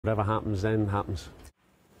Whatever happens then happens.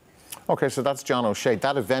 OK, so that's John O'Shea.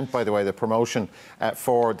 That event, by the way, the promotion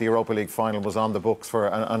for the Europa League final was on the books for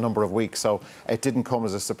a number of weeks, so it didn't come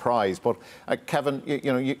as a surprise. But Kevin,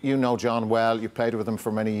 you know John well. You played with him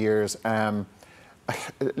for many years.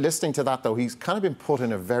 Listening to that, though, he's kind of been put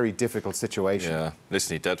in a very difficult situation. Yeah,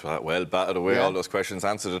 listen, he dealt with that well, batted away all those questions,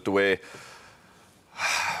 answered it the way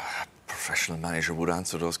a professional manager would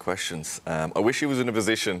answer those questions. I wish he was in a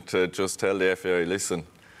position to just tell the FAI, listen,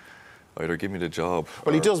 either give me the job.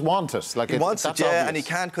 Well, he does want it. Like he wants it, yeah, obvious. and he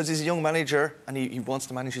can't because he's a young manager and he wants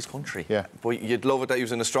to manage his country. Yeah. But you'd love it that he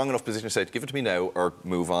was in a strong enough position to say, give it to me now or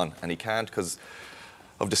move on. And he can't because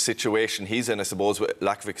of the situation he's in, I suppose, with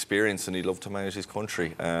lack of experience, and he'd love to manage his country.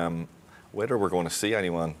 Whether we're going to see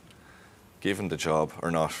anyone given the job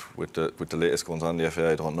or not with the latest goings on in the FA,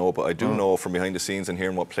 I don't know. But I do know from behind the scenes and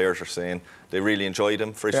hearing what players are saying, they really enjoyed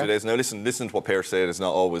him for a few days. Now, listen to what players say. It's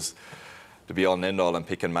not always the be-all and end-all and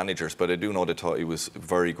picking managers, but I do know they thought he was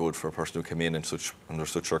very good for a person who came in under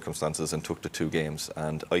such circumstances and took the 2 games.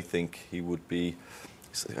 And I think he would be...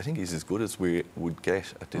 I think he's as good as we would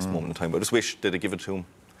get at this moment in time. But I just wish they'd have given it to him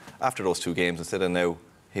after those 2 games instead of now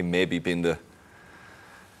him maybe being the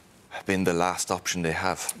last option they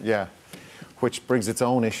have. Yeah, which brings its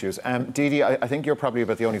own issues. Didi, I think you're probably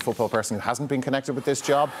about the only football person who hasn't been connected with this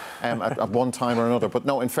job at one time or another. But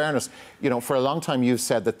no, in fairness, for a long time you've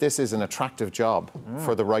said that this is an attractive job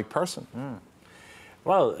for the right person.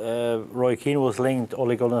 Well, Roy Keane was linked,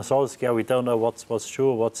 Ole Gunnar Solskjaer. We don't know what's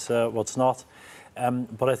true, what's not.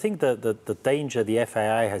 But I think the danger the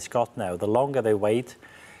FAI has got now, the longer they wait,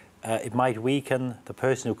 it might weaken the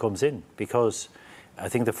person who comes in, because I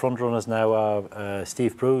think the front runners now are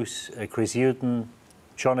Steve Bruce, Chris Hughton,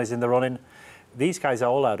 John is in the running. These guys are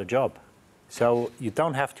all out of job. So you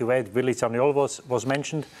don't have to wait. Willy Sagnol was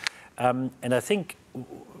mentioned. And I think,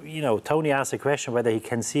 Tony asked a question whether he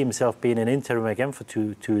can see himself being an interim again for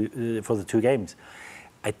the 2 games.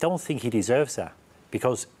 I don't think he deserves that,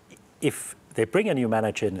 because if they bring a new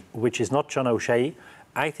manager in, which is not John O'Shea,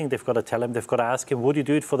 I think they've got to tell him, they've got to ask him, would you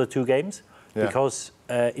do it for the 2 games? Yeah. Because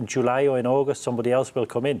in July or in August, somebody else will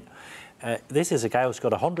come in. This is a guy who's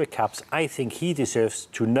got 100 caps. I think he deserves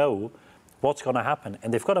to know what's going to happen.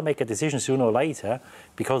 And they've got to make a decision sooner or later,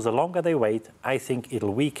 because the longer they wait, I think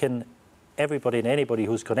it'll weaken everybody and anybody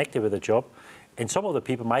who's connected with the job. And some of the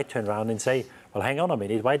people might turn around and say, well, hang on a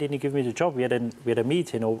minute, why didn't you give me the job? We had a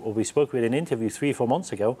meeting, or we spoke with an interview 3 or 4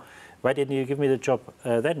 months ago. Why didn't you give me the job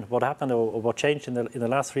then? What happened or what changed in the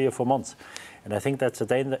last 3 or 4 months? And I think that's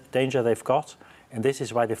a danger they've got. And this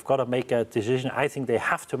is why they've got to make a decision. I think they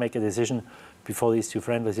have to make a decision before these 2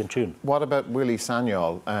 friendlies in June. What about Willy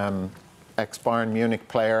Sagnol, ex-Bayern Munich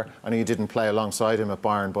player? I know you didn't play alongside him at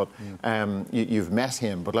Bayern, but you've met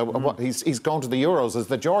him. But he's gone to the Euros as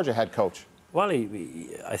the Georgia head coach. Well,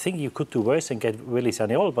 I think you could do worse and get Willy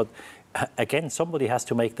Sagnol, but again, somebody has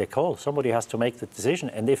to make the call. Somebody has to make the decision.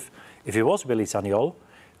 And if it was Willy Sagnol,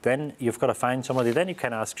 then you've got to find somebody. Then you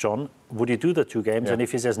can ask John, would you do the 2 games? Yeah. And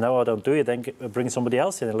if he says, no, I don't do it, then bring somebody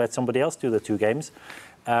else in and let somebody else do the 2 games.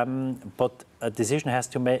 But a decision has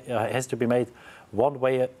to be made one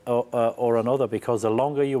way or another, because the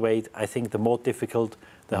longer you wait, I think the more difficult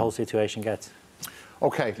the whole situation gets.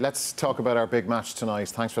 OK, let's talk about our big match tonight.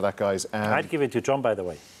 Thanks for that, guys. I'd give it to John, by the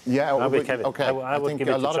way. Yeah, Kevin. OK. I think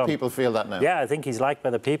a lot of people feel that now. Yeah, I think he's liked by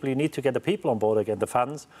the people. You need to get the people on board again, the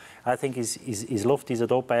fans. I think he's loved, he's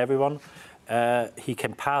adored by everyone. He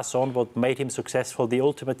can pass on what made him successful, the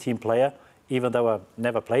ultimate team player, even though I've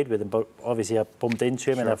never played with him, but obviously I've bumped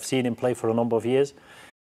into him and I've seen him play for a number of years.